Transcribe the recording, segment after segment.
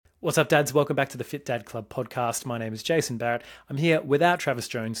What's up, dads? Welcome back to the Fit Dad Club podcast. My name is Jason Barrett. I'm here without Travis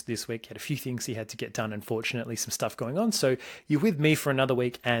Jones this week. He had a few things he had to get done, unfortunately, some stuff going on. So you're with me for another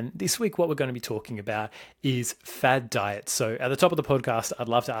week. And this week, what we're going to be talking about is Fad Diets. So at the top of the podcast, I'd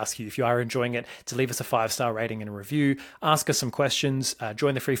love to ask you, if you are enjoying it, to leave us a 5-star rating and a review, ask us some questions,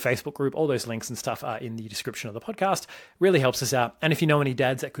 join the free Facebook group. All those links and stuff are in the description of the podcast. Really helps us out. And if you know any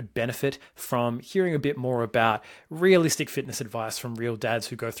dads that could benefit from hearing a bit more about realistic fitness advice from real dads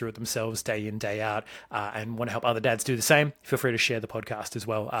who go through it themselves day in, day out, and want to help other dads do the same, feel free to share the podcast as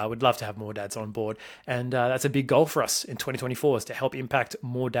well. We'd love to have more dads on board. And that's a big goal for us in 2024, is to help impact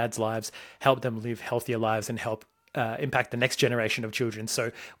more dads' lives, help them live healthier lives, and help impact the next generation of children,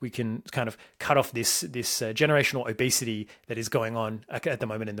 so we can kind of cut off this generational obesity that is going on at the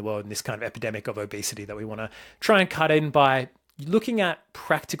moment in the world, and this kind of epidemic of obesity that we want to try and cut in by looking at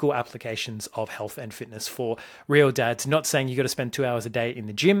practical applications of health and fitness for real dads. Not saying you got to spend 2 hours a day in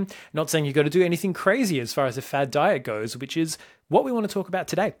the gym, not saying you got to do anything crazy as far as a fad diet goes, which is what we want to talk about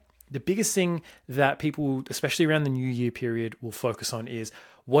today. The biggest thing that people, especially around the New Year period, will focus on is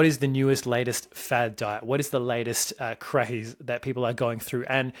what is the newest, latest fad diet? What is the latest craze that people are going through?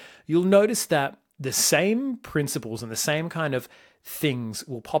 And you'll notice that the same principles and the same kind of things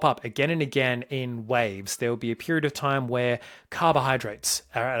will pop up again and again in waves. There will be a period of time where carbohydrates,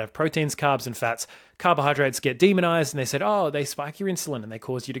 out of proteins, carbs, and fats, carbohydrates get demonized, and they said, oh, they spike your insulin and they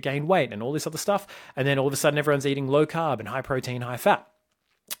cause you to gain weight and all this other stuff. And then all of a sudden, everyone's eating low carb and high protein, high fat.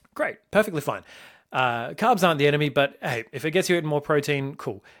 Great, perfectly fine. Carbs aren't the enemy, but hey, if it gets you eating more protein,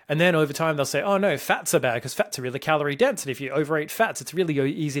 cool. And then over time, they'll say, oh no, fats are bad because fats are really calorie dense. And if you overeat fats, it's really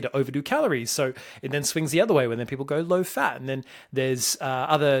easy to overdo calories. So it then swings the other way when then people go low fat. And then there's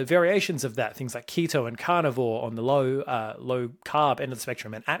other variations of that, things like keto and carnivore on the low carb end of the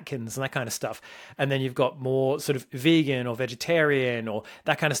spectrum, and Atkins and that kind of stuff. And then you've got more sort of vegan or vegetarian or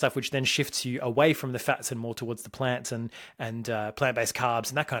that kind of stuff, which then shifts you away from the fats and more towards the plants and plant-based carbs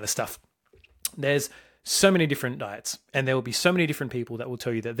and that kind of stuff. There's so many different diets, and there will be so many different people that will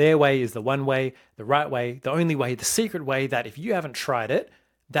tell you that their way is the one way, the right way, the only way, the secret way, that if you haven't tried it,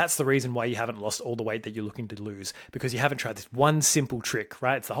 that's the reason why you haven't lost all the weight that you're looking to lose, because you haven't tried this one simple trick,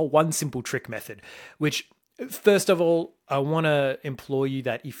 right? It's the whole one simple trick method, which, first of all, I want to implore you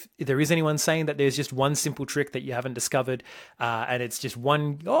that if there is anyone saying that there's just one simple trick that you haven't discovered, and it's just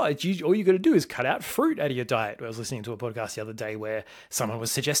one, all you got to do is cut out fruit out of your diet. I was listening to a podcast the other day where someone was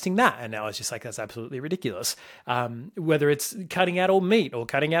suggesting that, and I was just like, that's absolutely ridiculous. Whether it's cutting out all meat or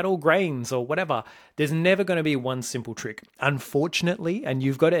cutting out all grains or whatever, there's never going to be one simple trick, unfortunately, and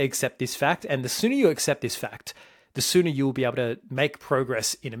you've got to accept this fact. And the sooner you accept this fact, the sooner you'll be able to make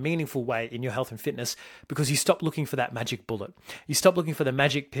progress in a meaningful way in your health and fitness, because you stop looking for that magic bullet. You stop looking for the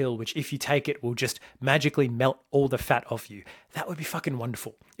magic pill, which if you take it will just magically melt all the fat off you. That would be fucking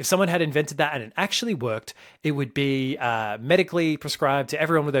wonderful. If someone had invented that and it actually worked, it would be medically prescribed to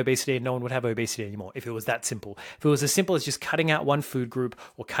everyone with obesity, and no one would have obesity anymore if it was that simple. If it was as simple as just cutting out one food group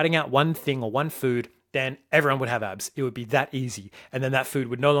or cutting out one thing or one food, then everyone would have abs. It would be that easy. And then that food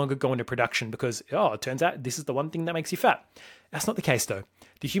would no longer go into production because, it turns out this is the one thing that makes you fat. That's not the case, though.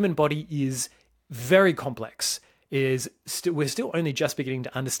 The human body is very complex. We're still only just beginning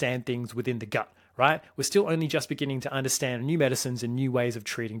to understand things within the gut, right? We're still only just beginning to understand new medicines and new ways of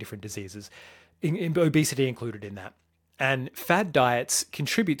treating different diseases, in obesity included in that. And fad diets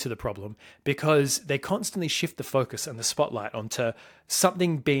contribute to the problem because they constantly shift the focus and the spotlight onto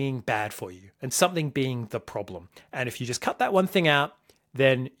something being bad for you and something being the problem. And if you just cut that one thing out,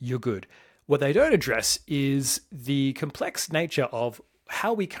 then you're good. What they don't address is the complex nature of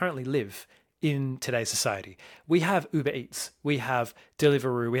how we currently live in today's society. We have Uber Eats, we have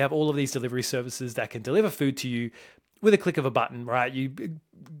Deliveroo, we have all of these delivery services that can deliver food to you with a click of a button, right? You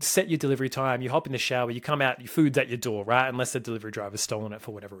set your delivery time, you hop in the shower, you come out, your food's at your door, right? Unless the delivery driver's stolen it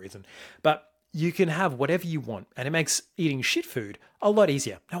for whatever reason. But you can have whatever you want, and it makes eating shit food a lot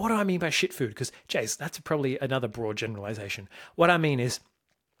easier. Now, what do I mean by shit food? Because, Jace, that's probably another broad generalization. What I mean is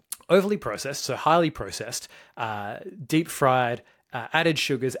overly processed, so highly processed, deep fried, added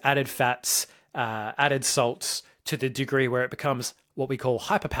sugars, added fats, added salts, to the degree where it becomes what we call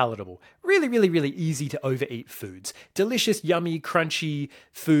hyperpalatable. Really, really, really easy to overeat foods. Delicious, yummy, crunchy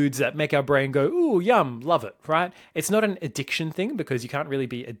foods that make our brain go, ooh, yum, love it, right? It's not an addiction thing because you can't really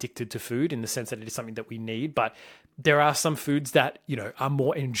be addicted to food in the sense that it is something that we need, but there are some foods that, are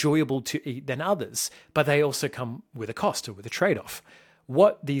more enjoyable to eat than others, but they also come with a cost or with a trade-off.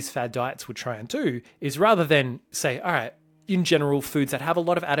 What these fad diets would try and do is, rather than say, all right, in general, foods that have a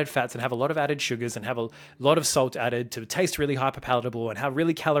lot of added fats and have a lot of added sugars and have a lot of salt added to taste really hyperpalatable and have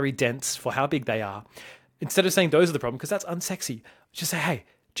really calorie dense for how big they are, instead of saying those are the problem, because that's unsexy, just say, hey,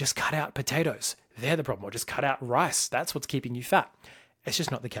 just cut out potatoes. They're the problem. Or just cut out rice. That's what's keeping you fat. It's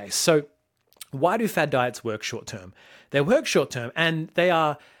just not the case. So why do fad diets work short term? They work short term, and they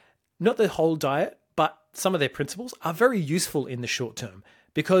are not the whole diet, but some of their principles are very useful in the short term.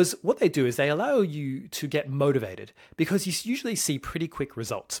 Because what they do is they allow you to get motivated, because you usually see pretty quick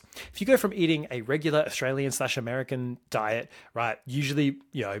results. If you go from eating a regular Australian/American diet, right, usually,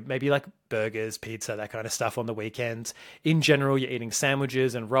 maybe like burgers, pizza, that kind of stuff on the weekends. In general, you're eating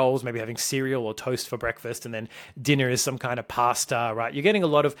sandwiches and rolls, maybe having cereal or toast for breakfast, and then dinner is some kind of pasta, right? You're getting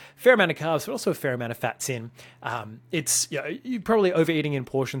fair amount of carbs, but also a fair amount of fats in. You're probably overeating in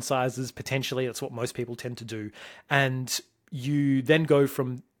portion sizes, potentially. That's what most people tend to do. And you then go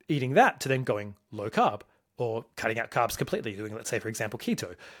from eating that to then going low carb or cutting out carbs completely, doing, let's say, for example,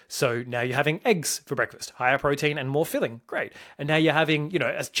 keto. So now you're having eggs for breakfast, higher protein and more filling. Great. And now you're having,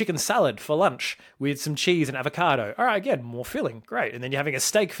 a chicken salad for lunch with some cheese and avocado. All right, again, more filling. Great. And then you're having a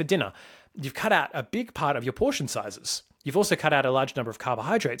steak for dinner. You've cut out a big part of your portion sizes. You've also cut out a large number of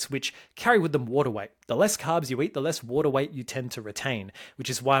carbohydrates, which carry with them water weight. The less carbs you eat, the less water weight you tend to retain, which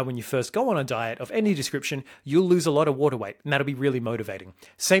is why when you first go on a diet of any description, you'll lose a lot of water weight, and that'll be really motivating.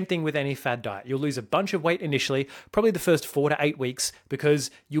 Same thing with any fad diet. You'll lose a bunch of weight initially, probably the first 4 to 8 weeks, because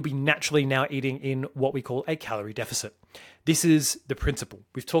you'll be naturally now eating in what we call a calorie deficit. This is the principle.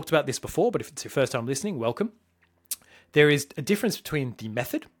 We've talked about this before, but if it's your first time listening, welcome. There is a difference between the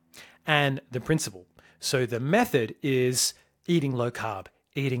method and the principle. So the method is eating low carb,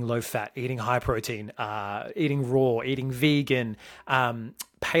 eating low fat, eating high protein, eating raw, eating vegan,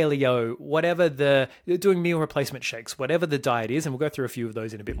 paleo, doing meal replacement shakes, whatever the diet is. And we'll go through a few of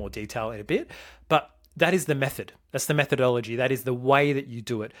those in a bit more detail in a bit. But that is the method. That's the methodology. That is the way that you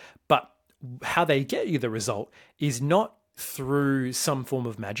do it. But how they get you the result is not through some form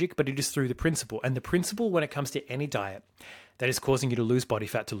of magic, but it is through the principle. And the principle when it comes to any diet that is causing you to lose body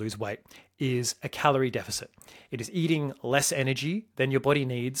fat, to lose weight, is a calorie deficit. It is eating less energy than your body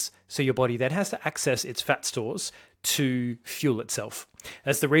needs, so your body then has to access its fat stores to fuel itself.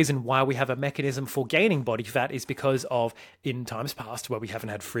 That's the reason why we have a mechanism for gaining body fat, is because of, in times past where we haven't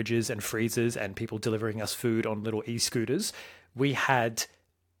had fridges and freezers and people delivering us food on little e-scooters, we had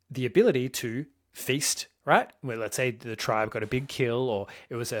the ability to feast, right? Well, let's say the tribe got a big kill, or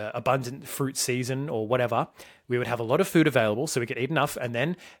it was an abundant fruit season or whatever. We would have a lot of food available so we could eat enough. And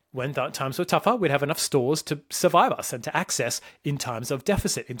then when times were tougher, we'd have enough stores to survive us and to access in times of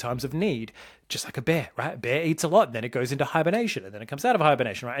deficit, in times of need, just like a bear, right? A bear eats a lot, and then it goes into hibernation, and then it comes out of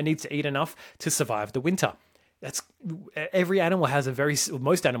hibernation, right? It needs to eat enough to survive the winter. Most animals have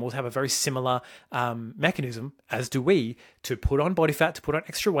a very similar mechanism, as do we, to put on body fat, to put on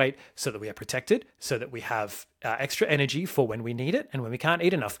extra weight so that we are protected, so that we have extra energy for when we need it and when we can't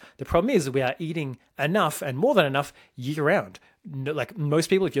eat enough. The problem is that we are eating enough and more than enough year round. Like most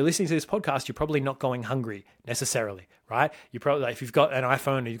people, if you're listening to this podcast, you're probably not going hungry necessarily, right? You probably, if you've got an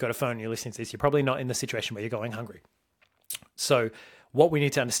iPhone or you've got a phone and you're listening to this, you're probably not in the situation where you're going hungry. So what we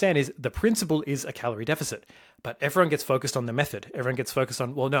need to understand is the principle is a calorie deficit, but everyone gets focused on the method. Everyone gets focused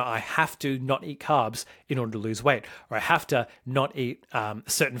on, well, no, I have to not eat carbs in order to lose weight, or I have to not eat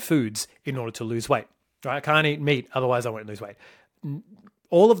certain foods in order to lose weight. Right? I can't eat meat, otherwise I won't lose weight.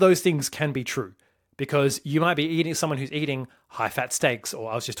 All of those things can be true, because you might be eating someone who's eating high-fat steaks,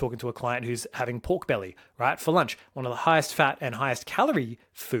 or I was just talking to a client who's having pork belly, right, for lunch, one of the highest fat and highest calorie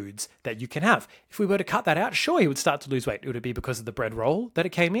foods that you can have. If we were to cut that out, sure, he would start to lose weight. Would it be because of the bread roll that it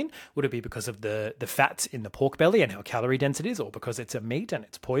came in? Would it be because of the fats in the pork belly and how calorie dense it is, or because it's a meat and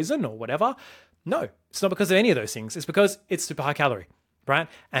it's poison or whatever? No, it's not because of any of those things. It's because it's super high calorie. Right?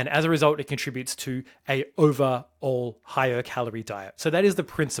 And as a result, it contributes to a overall higher calorie diet. So that is the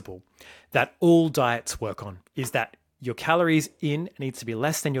principle that all diets work on, is that your calories in needs to be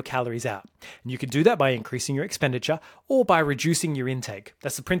less than your calories out. And you can do that by increasing your expenditure or by reducing your intake.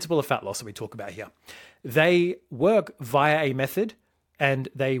 That's the principle of fat loss that we talk about here. They work via a method, and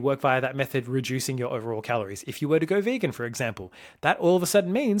they work via that method reducing your overall calories. If you were to go vegan, for example, that all of a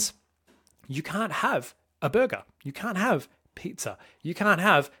sudden means you can't have a burger. You can't have pizza. You can't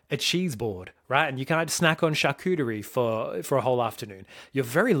have a cheese board, right? And you can't snack on charcuterie for a whole afternoon. You're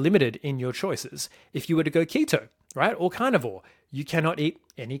very limited in your choices. If you were to go keto, right, or carnivore, you cannot eat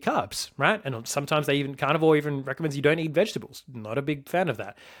any carbs, right? And sometimes carnivore even recommends you don't eat vegetables. Not a big fan of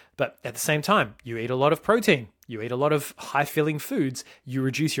that. But at the same time, you eat a lot of protein. You eat a lot of high-filling foods. You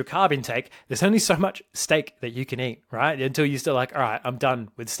reduce your carb intake. There's only so much steak that you can eat, right? Until you're still like, all right, I'm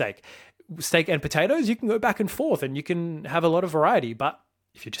done with steak. Steak and potatoes, you can go back and forth and you can have a lot of variety. But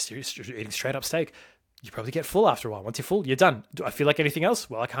if you're just eating straight up steak, you probably get full after a while. Once you're full, you're done. Do I feel like anything else?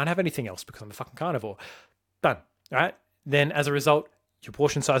 Well, I can't have anything else because I'm a fucking carnivore. Done. All right. Then as a result, your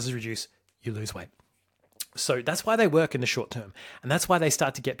portion sizes reduce, you lose weight. So that's why they work in the short term. And that's why they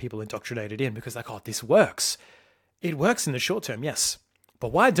start to get people indoctrinated in, because like, oh, this works. It works in the short term, yes.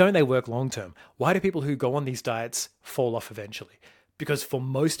 But why don't they work long term? Why do people who go on these diets fall off eventually? Because for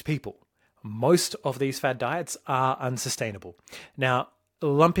most people, most of these fad diets are unsustainable. Now,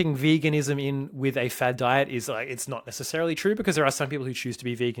 lumping veganism in with a fad diet is like, it's not necessarily true, because there are some people who choose to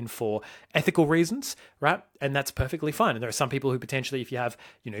be vegan for ethical reasons, right? And that's perfectly fine. And there are some people who potentially, if you have,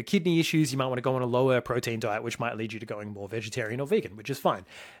 kidney issues, you might want to go on a lower protein diet, which might lead you to going more vegetarian or vegan, which is fine.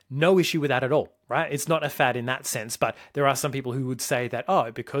 No issue with that at all, right? It's not a fad in that sense, but there are some people who would say that,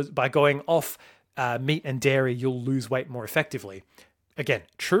 oh, because by going off meat and dairy, you'll lose weight more effectively. Again,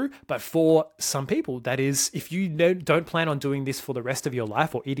 true, but for some people, that is, if you don't plan on doing this for the rest of your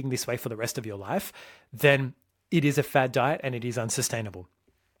life or eating this way for the rest of your life, then it is a fad diet and it is unsustainable.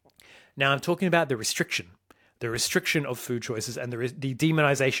 Now, I'm talking about the restriction of food choices and the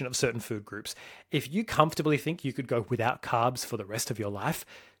demonization of certain food groups. If you comfortably think you could go without carbs for the rest of your life,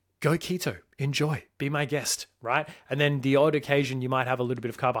 go keto, enjoy, be my guest, right? And then the odd occasion you might have a little bit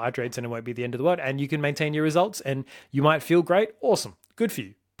of carbohydrates and it won't be the end of the world, and you can maintain your results and you might feel great. Awesome. Good for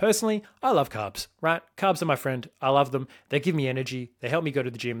you. Personally, I love carbs, right? Carbs are my friend. I love them. They give me energy. They help me go to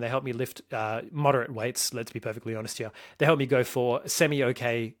the gym. They help me lift moderate weights. Let's be perfectly honest here. They help me go for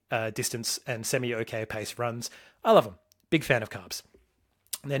semi-okay distance and semi-okay pace runs. I love them. Big fan of carbs.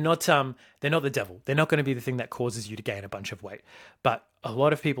 They're not the devil. They're not going to be the thing that causes you to gain a bunch of weight. But a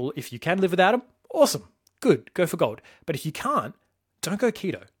lot of people, if you can live without them, awesome, good, go for gold. But if you can't, don't go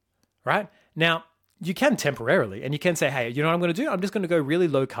keto, right? Now, you can temporarily, and you can say, hey, you know what I'm going to do? I'm just going to go really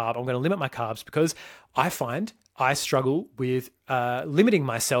low carb. I'm going to limit my carbs, because I find I struggle with limiting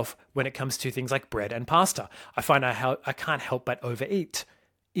myself when it comes to things like bread and pasta. I find I can't help but overeat.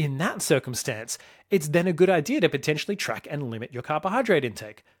 In that circumstance, it's then a good idea to potentially track and limit your carbohydrate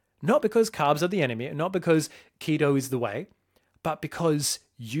intake. Not because carbs are the enemy, not because keto is the way, but because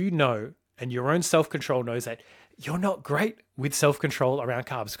you know, and your own self-control knows that you're not great with self-control around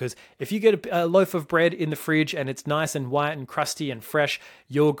carbs. Because if you get a loaf of bread in the fridge and it's nice and white and crusty and fresh,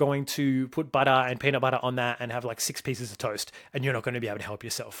 you're going to put butter and peanut butter on that and have like 6 pieces of toast, and you're not going to be able to help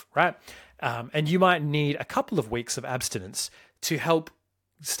yourself, right? And you might need a couple of weeks of abstinence to help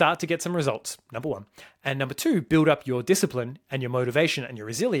start to get some results, number one. And number two, build up your discipline and your motivation and your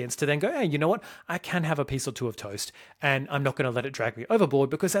resilience to then go, hey, you know what? I can have a piece or two of toast and I'm not going to let it drag me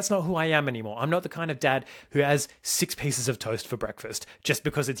overboard, because that's not who I am anymore. I'm not the kind of dad who has 6 pieces of toast for breakfast just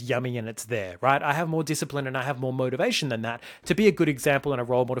because it's yummy and it's there, right? I have more discipline and I have more motivation than that to be a good example and a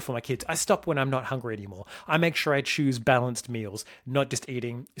role model for my kids. I stop when I'm not hungry anymore. I make sure I choose balanced meals, not just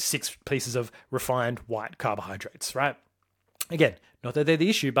eating 6 pieces of refined white carbohydrates, right? Again, not that they're the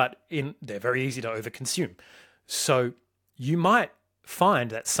issue, but they're very easy to overconsume. So you might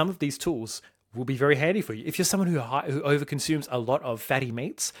find that some of these tools will be very handy for you. If you're someone who overconsumes a lot of fatty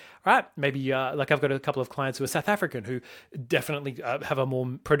meats, right? Maybe like I've got a couple of clients who are South African who definitely have a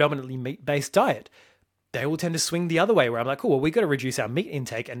more predominantly meat-based diet. They will tend to swing the other way, where I'm like, cool, well, we've got to reduce our meat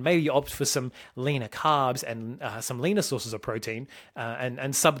intake and maybe opt for some leaner carbs and some leaner sources of protein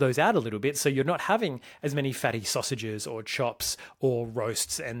and sub those out a little bit, so you're not having as many fatty sausages or chops or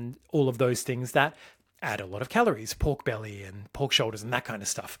roasts and all of those things that add a lot of calories, pork belly and pork shoulders and that kind of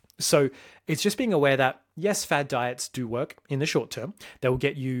stuff. So it's just being aware that, yes, fad diets do work in the short term. They will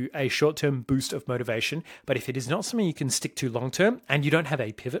get you a short-term boost of motivation. But if it is not something you can stick to long-term and you don't have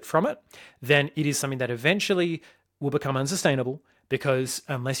a pivot from it, then it is something that eventually will become unsustainable, because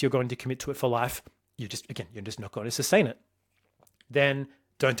unless you're going to commit to it for life, you're just not going to sustain it. Then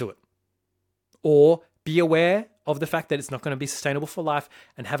don't do it. Or be aware of the fact that it's not going to be sustainable for life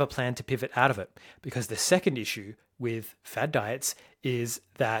and have a plan to pivot out of it. Because the second issue with fad diets is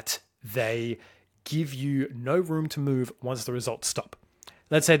that they give you no room to move once the results stop.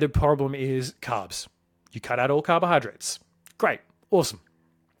 Let's say the problem is carbs. You cut out all carbohydrates. Great. Awesome.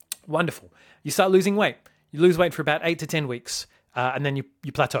 Wonderful. You start losing weight. You lose weight for about 8 to 10 weeks, and then you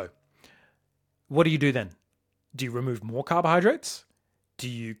plateau. What do you do then? Do you remove more carbohydrates? Do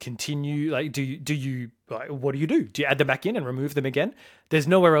you continue, what do you do? Do you add them back in and remove them again? There's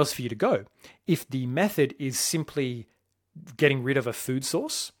nowhere else for you to go. If the method is simply getting rid of a food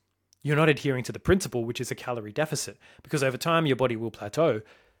source, you're not adhering to the principle, which is a calorie deficit, because over time your body will plateau.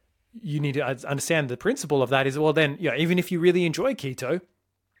 You need to understand the principle of that is, well, then, even if you really enjoy keto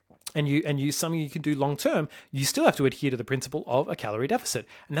and you something you can do long term, you still have to adhere to the principle of a calorie deficit.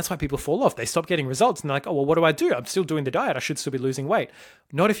 And that's why people fall off. They stop getting results and they're like, oh, well, what do I do? I'm still doing the diet. I should still be losing weight.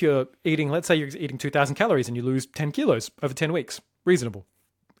 Not if you're eating, let's say you're eating 2,000 calories and you lose 10 kilos over 10 weeks. Reasonable.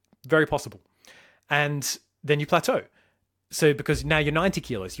 Very possible. And then you plateau. So because now you're 90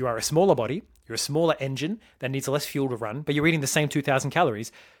 kilos, you are a smaller body, you're a smaller engine that needs less fuel to run, but you're eating the same 2,000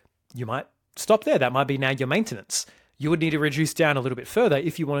 calories, you might stop there. That might be now your maintenance. You would need to reduce down a little bit further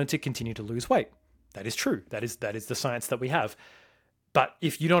if you wanted to continue to lose weight. That is true. That is the science that we have. But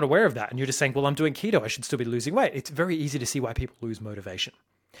if you're not aware of that and you're just saying, well, I'm doing keto, I should still be losing weight, it's very easy to see why people lose motivation.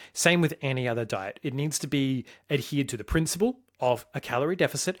 Same with any other diet. It needs to be adhered to the principle of a calorie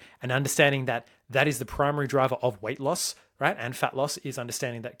deficit and understanding that that is the primary driver of weight loss, right? And fat loss is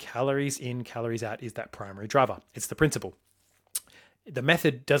understanding that calories in, calories out is that primary driver. It's the principle. The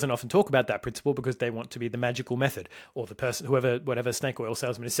method doesn't often talk about that principle because they want to be the magical method, or the person, whatever snake oil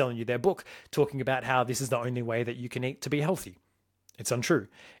salesman is selling you their book, talking about how this is the only way that you can eat to be healthy. It's untrue.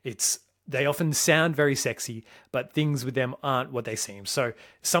 They often sound very sexy, but things with them aren't what they seem. So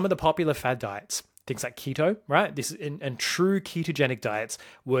some of the popular fad diets, things like keto, right? And true ketogenic diets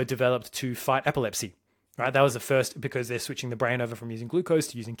were developed to fight epilepsy. Right, that was the first because they're switching the brain over from using glucose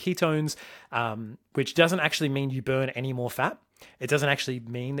to using ketones, which doesn't actually mean you burn any more fat. It doesn't actually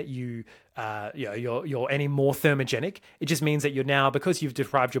mean that you're any more thermogenic. It just means that you're now, because you've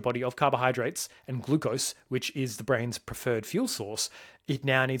deprived your body of carbohydrates and glucose, which is the brain's preferred fuel source, it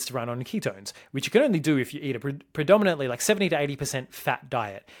now needs to run on ketones, which you can only do if you eat a predominantly like 70 to 80% fat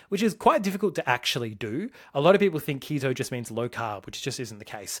diet, which is quite difficult to actually do. A lot of people think keto just means low carb, which just isn't the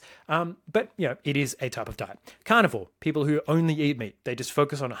case. But it is a type of diet. Carnivore, people who only eat meat, they just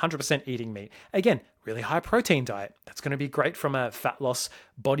focus on 100% eating meat. Again, really high protein diet. That's going to be great from a fat loss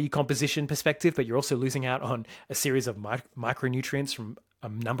body composition perspective, but you're also losing out on a series of micronutrients from a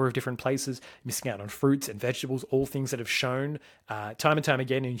number of different places, missing out on fruits and vegetables, all things that have shown time and time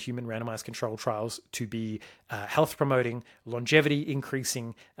again in human randomized controlled trials to be health promoting, longevity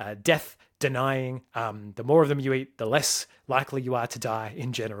increasing, death denying. The more of them you eat, the less likely you are to die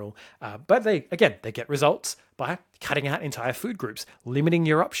in general. But they get results by cutting out entire food groups, limiting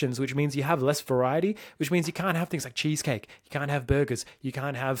your options, which means you have less variety, which means you can't have things like cheesecake, you can't have burgers, you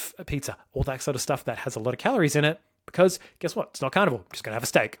can't have a pizza, all that sort of stuff that has a lot of calories in it. Because guess what? It's not carnivore. Just going to have a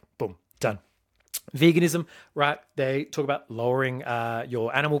steak. Boom. Done. Veganism, right? They talk about lowering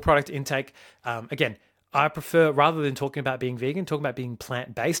your animal product intake. Again, I prefer, rather than talking about being vegan, talking about being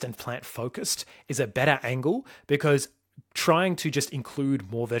plant-based and plant-focused is a better angle, because trying to just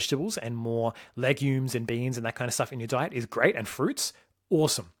include more vegetables and more legumes and beans and that kind of stuff in your diet is great. And fruits,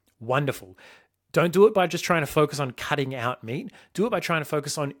 awesome. Wonderful. Don't do it by just trying to focus on cutting out meat. Do it by trying to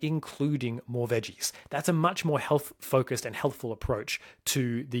focus on including more veggies. That's a much more health-focused and healthful approach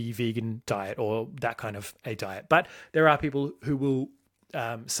to the vegan diet or that kind of a diet. But there are people who will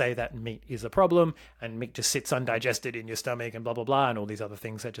say that meat is a problem and meat just sits undigested in your stomach and blah, blah, blah, and all these other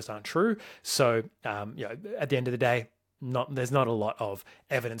things that just aren't true. So, at the end of the day, there's not a lot of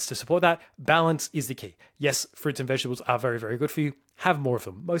evidence to support that. Balance is the key. Yes, fruits and vegetables are very, very good for you. Have more of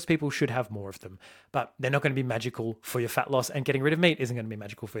them. Most people should have more of them, but they're not going to be magical for your fat loss, and getting rid of meat isn't going to be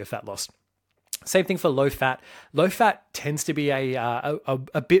magical for your fat loss. Same thing for low fat. Low fat tends to be a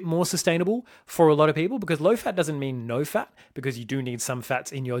bit more sustainable for a lot of people, because low fat doesn't mean no fat, because you do need some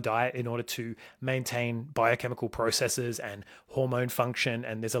fats in your diet in order to maintain biochemical processes and hormone function.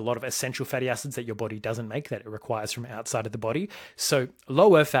 And there's a lot of essential fatty acids that your body doesn't make that it requires from outside of the body. So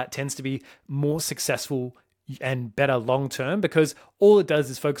lower fat tends to be more successful and better long-term, because all it does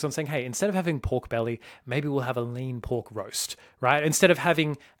is focus on saying, hey, instead of having pork belly, maybe we'll have a lean pork roast, right? Instead of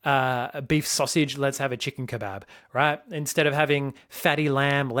having a beef sausage, let's have a chicken kebab, right? Instead of having fatty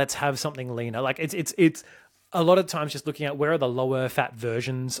lamb, let's have something leaner. Like it's a lot of times just looking at where are the lower fat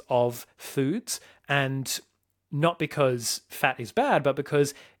versions of foods, and not because fat is bad, but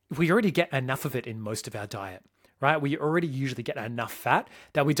because we already get enough of it in most of our diet. Right? We already usually get enough fat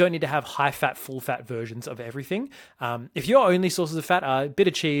that we don't need to have high fat, full fat versions of everything. If your only sources of fat are a bit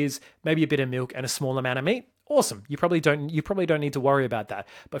of cheese, maybe a bit of milk, and a small amount of meat, awesome. You probably don't need to worry about that.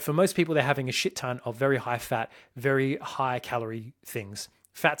 But for most people, they're having a shit ton of very high fat, very high calorie things.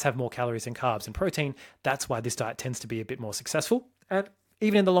 Fats have more calories than carbs and protein. That's why this diet tends to be a bit more successful. And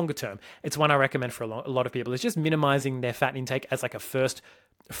even in the longer term, it's one I recommend for a lot of people. It's just minimizing their fat intake as like a first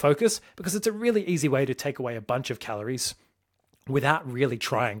focus, because it's a really easy way to take away a bunch of calories without really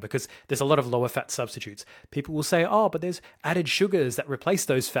trying, because there's a lot of lower fat substitutes. People will say, oh, but there's added sugars that replace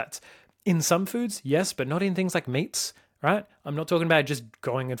those fats. In some foods, yes, but not in things like meats, right? I'm not talking about just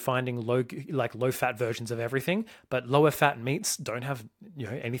going and finding low fat versions of everything, but lower fat meats don't have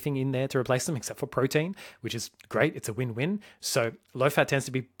anything in there to replace them except for protein, which is great. It's a win-win. So low fat tends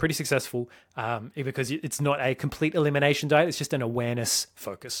to be pretty successful because it's not a complete elimination diet. It's just an awareness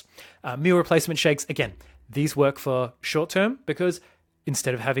focus. Meal replacement shakes, again, these work for short term, because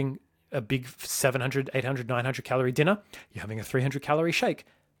instead of having a big 700, 800, 900 calorie dinner, you're having a 300 calorie shake.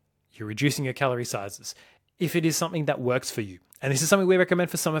 You're reducing your calorie sizes. If it is something that works for you, and this is something we recommend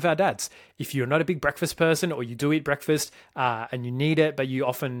for some of our dads. If you're not a big breakfast person, or you do eat breakfast and you need it, but you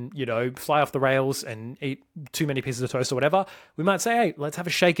often, fly off the rails and eat too many pieces of toast or whatever, we might say, hey, let's have a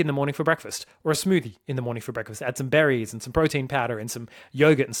shake in the morning for breakfast, or a smoothie in the morning for breakfast. Add some berries and some protein powder and some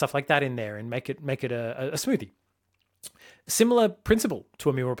yogurt and stuff like that in there, and make it a smoothie. Similar principle to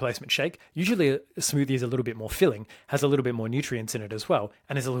a meal replacement shake. Usually a smoothie is a little bit more filling, has a little bit more nutrients in it as well,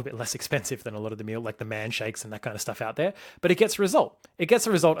 and is a little bit less expensive than a lot of the meal, like the man shakes and that kind of stuff out there. But it gets a result. It gets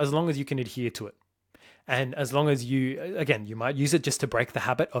a result as long as you can adhere to it. And as long as you might use it just to break the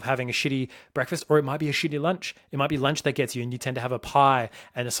habit of having a shitty breakfast, or it might be a shitty lunch. It might be lunch that gets you, and you tend to have a pie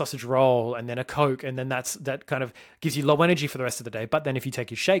and a sausage roll and then a Coke, and then that kind of gives you low energy for the rest of the day. But then if you take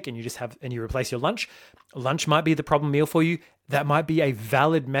your shake and you replace your lunch might be the problem meal for you. That might be a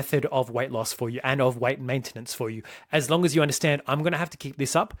valid method of weight loss for you and of weight maintenance for you. As long as you understand, I'm going to have to keep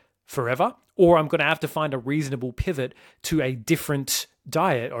this up forever, or I'm going to have to find a reasonable pivot to a different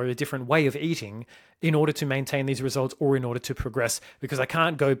diet or a different way of eating in order to maintain these results, or in order to progress, because I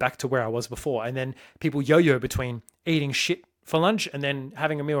can't go back to where I was before. And then people yo-yo between eating shit for lunch and then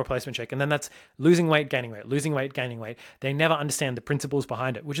having a meal replacement shake. And then that's losing weight, gaining weight, losing weight, gaining weight. They never understand the principles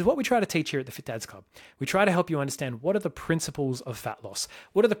behind it, which is what we try to teach here at the Fit Dads Club. We try to help you understand, what are the principles of fat loss?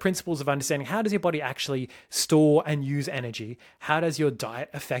 What are the principles of understanding how does your body actually store and use energy? How does your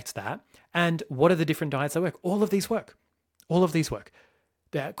diet affect that? And what are the different diets that work? All of these work. All of these work.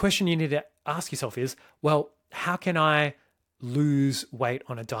 The question you need to ask yourself is, well, how can I lose weight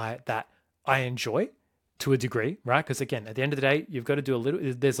on a diet that I enjoy to a degree, right? Because again, at the end of the day, you've got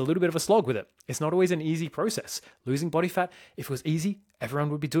to there's a little bit of a slog with it. It's not always an easy process. Losing body fat, if it was easy,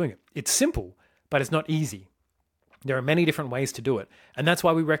 everyone would be doing it. It's simple, but it's not easy. There are many different ways to do it. And that's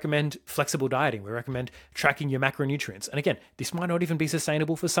why we recommend flexible dieting. We recommend tracking your macronutrients. And again, this might not even be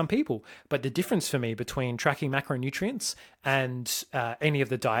sustainable for some people, but the difference for me between tracking macronutrients and any of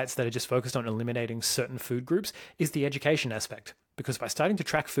the diets that are just focused on eliminating certain food groups is the education aspect. Because by starting to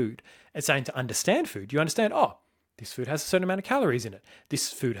track food and starting to understand food, you understand, oh, this food has a certain amount of calories in it.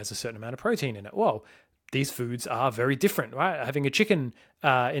 This food has a certain amount of protein in it. Well, these foods are very different, right? Having a chicken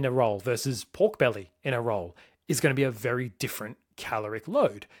in a roll versus pork belly in a roll is going to be a very different caloric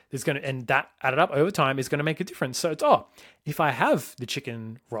load. And that added up over time is going to make a difference. So it's, if I have the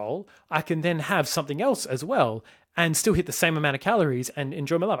chicken roll, I can then have something else as well and still hit the same amount of calories and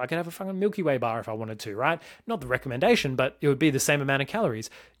enjoy my life. I could have a fucking Milky Way bar if I wanted to, right? Not the recommendation, but it would be the same amount of calories.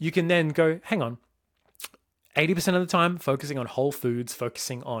 You can then go, hang on, 80% of the time focusing on whole foods,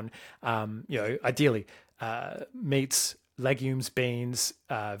 focusing on, ideally meats, legumes, beans,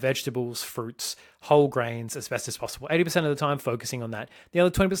 vegetables, fruits, whole grains as best as possible. 80% of the time focusing on that. The other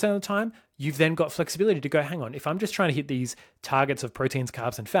 20% of the time, you've then got flexibility to go, hang on, if I'm just trying to hit these targets of proteins,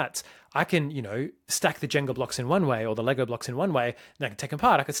 carbs, and fats, I can, stack the Jenga blocks in one way or the Lego blocks in one way, and I can take them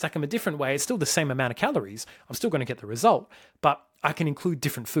apart. I could stack them a different way. It's still the same amount of calories. I'm still going to get the result, but I can include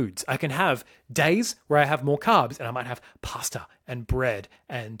different foods. I can have days where I have more carbs and I might have pasta and bread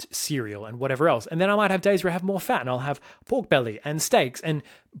and cereal and whatever else. And then I might have days where I have more fat and I'll have pork belly and steaks. And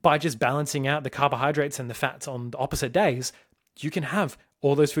by just balancing out the carbohydrates and the fats on the opposite days, you can have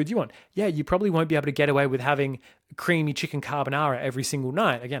all those foods you want. Yeah, you probably won't be able to get away with having creamy chicken carbonara every single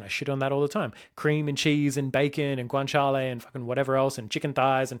night. Again, I shit on that all the time. Cream and cheese and bacon and guanciale and fucking whatever else and chicken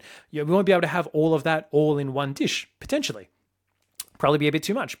thighs. And we won't be able to have all of that all in one dish, potentially. Probably be a bit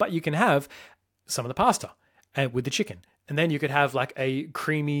too much, but you can have some of the pasta with the chicken. And then you could have like a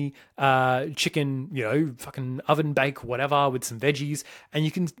creamy chicken, fucking oven bake, whatever, with some veggies. And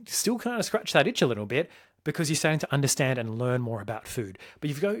you can still kind of scratch that itch a little bit because you're starting to understand and learn more about food.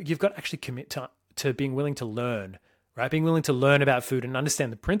 But you've got to actually commit to being willing to learn, right? Being willing to learn about food and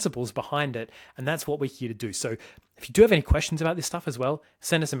understand the principles behind it. And that's what we're here to do. So if you do have any questions about this stuff as well,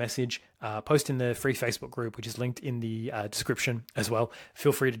 send us a message, post in the free Facebook group, which is linked in the description as well.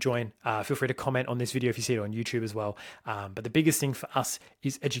 Feel free to join. Feel free to comment on this video if you see it on YouTube as well. But the biggest thing for us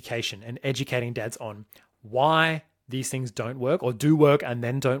is education and educating dads on why these things don't work or do work and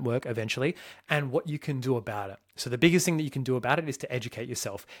then don't work eventually, and what you can do about it. So the biggest thing that you can do about it is to educate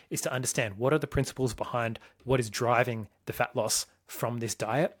yourself, is to understand what are the principles behind what is driving the fat loss from this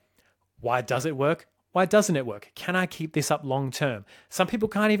diet. Why does it work? Why doesn't it work? Can I keep this up long term? Some people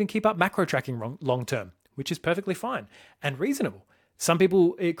can't even keep up macro tracking long term, which is perfectly fine and reasonable. Some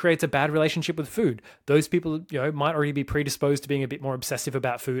people, it creates a bad relationship with food. Those people, might already be predisposed to being a bit more obsessive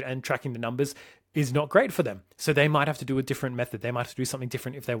about food, and tracking the numbers is not great for them. So they might have to do a different method. They might have to do something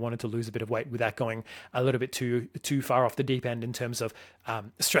different if they wanted to lose a bit of weight without going a little bit too far off the deep end in terms of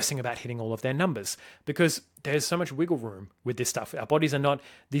stressing about hitting all of their numbers, because there's so much wiggle room with this stuff. Our bodies are not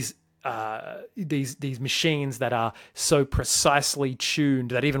these machines that are so precisely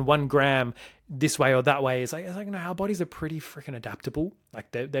tuned that even 1 gram this way or that way is like our bodies are pretty freaking adaptable.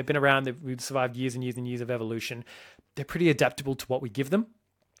 Like they've been around, we've survived years and years and years of evolution. They're pretty adaptable to what we give them,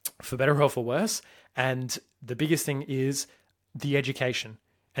 for better or for worse. And the biggest thing is the education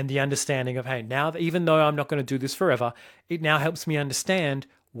and the understanding of, hey, now that even though I'm not going to do this forever, it now helps me understand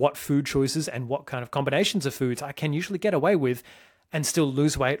what food choices and what kind of combinations of foods I can usually get away with and still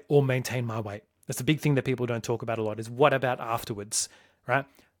lose weight or maintain my weight. That's a big thing that people don't talk about a lot, is what about afterwards, right?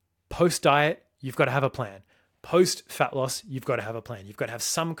 Post-diet, you've got to have a plan. Post-fat loss, you've got to have a plan. You've got to have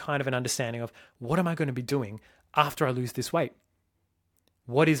some kind of an understanding of, what am I going to be doing after I lose this weight?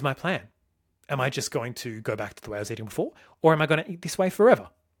 What is my plan? Am I just going to go back to the way I was eating before? Or am I going to eat this way forever?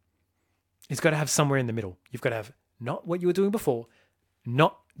 It's got to have somewhere in the middle. You've got to have not what you were doing before,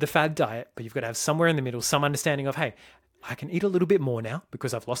 not the fad diet, but you've got to have somewhere in the middle, some understanding of, hey, I can eat a little bit more now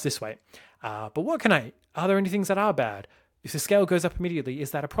because I've lost this weight. But what can I eat? Are there any things that are bad? If the scale goes up immediately, is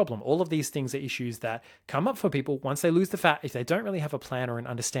that a problem? All of these things are issues that come up for people once they lose the fat, if they don't really have a plan or an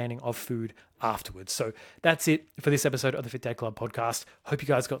understanding of food afterwards. So that's it for this episode of the Fit Dad Club podcast. Hope you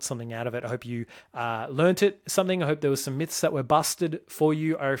guys got something out of it. I hope you learnt something. I hope there was some myths that were busted for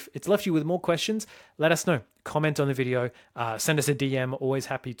you, or if it's left you with more questions, let us know. Comment on the video, send us a DM. Always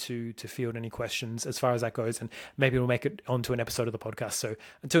happy to field any questions as far as that goes, and maybe we'll make it onto an episode of the podcast. So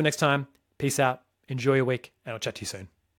until next time, peace out, enjoy your week, and I'll chat to you soon.